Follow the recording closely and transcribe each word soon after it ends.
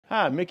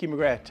Hi, Mickey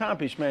McGrath,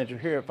 Timepiece Manager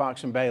here at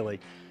Fox & Bailey.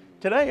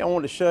 Today I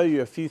want to show you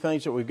a few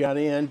things that we've got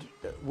in.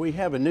 We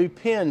have a new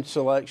pen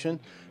selection.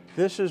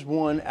 This is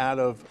one out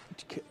of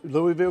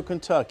Louisville,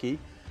 Kentucky.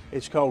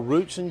 It's called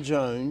Roots &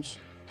 Jones.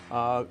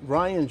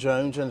 Ryan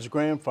Jones and his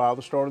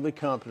grandfather started the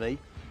company.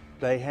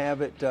 They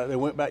have it, they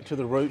went back to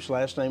the roots.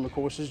 Last name, of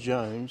course, is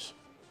Jones.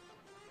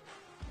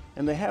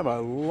 And they have a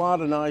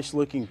lot of nice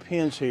looking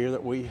pens here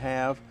that we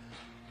have.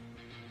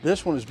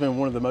 This one has been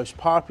one of the most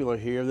popular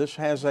here. This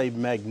has a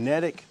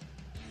magnetic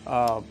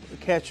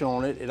catch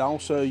on it. It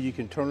also, you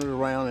can turn it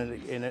around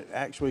and it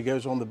actually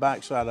goes on the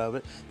back side of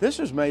it. This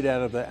is made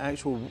out of the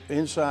actual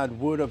inside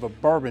wood of a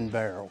bourbon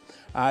barrel,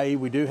 i.e.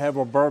 we do have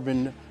a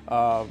bourbon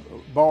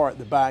bar at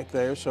the back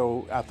there,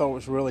 so I thought it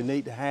was really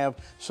neat to have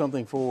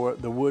something for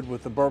the wood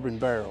with the bourbon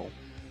barrel.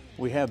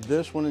 We have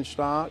this one in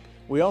stock.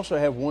 We also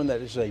have one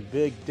that is a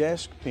big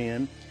desk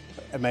pen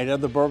made out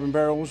of the bourbon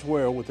barrel as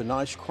well, with a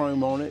nice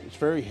chrome on it. It's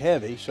very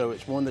heavy, so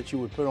it's one that you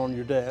would put on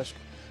your desk.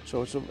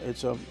 So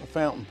it's a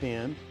fountain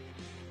pen.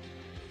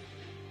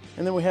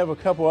 And then we have a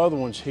couple other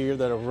ones here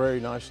that are very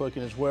nice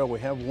looking as well.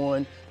 We have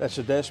one that's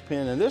a desk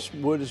pen, and this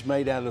wood is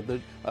made out of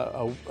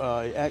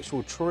the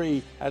actual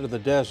tree out of the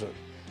desert.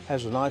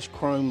 Has a nice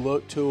chrome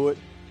look to it.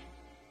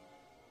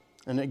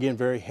 And again,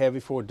 very heavy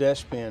for a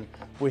desk pen.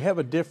 We have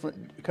a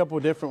couple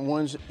of different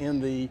ones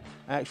in the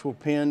actual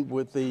pen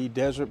with the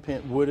desert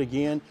pen wood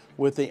again,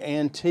 with the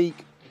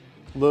antique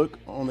look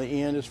on the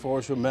end as far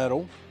as your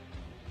metal.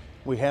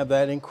 We have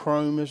that in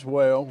chrome as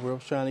well, real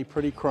shiny,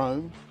 pretty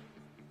chrome.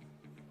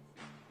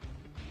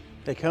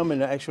 They come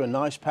in actually a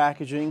nice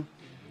packaging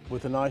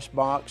with a nice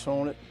box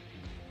on it.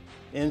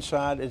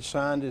 Inside it's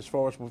signed as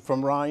far as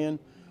from Ryan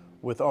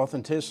with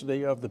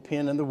authenticity of the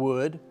pen and the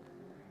wood.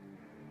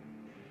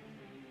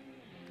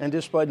 And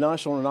displayed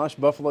nice on a nice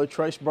Buffalo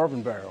Trace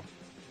bourbon barrel.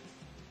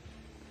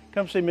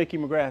 Come see Mickey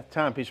McGrath,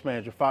 Timepiece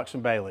Manager, Fox &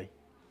 Bailey.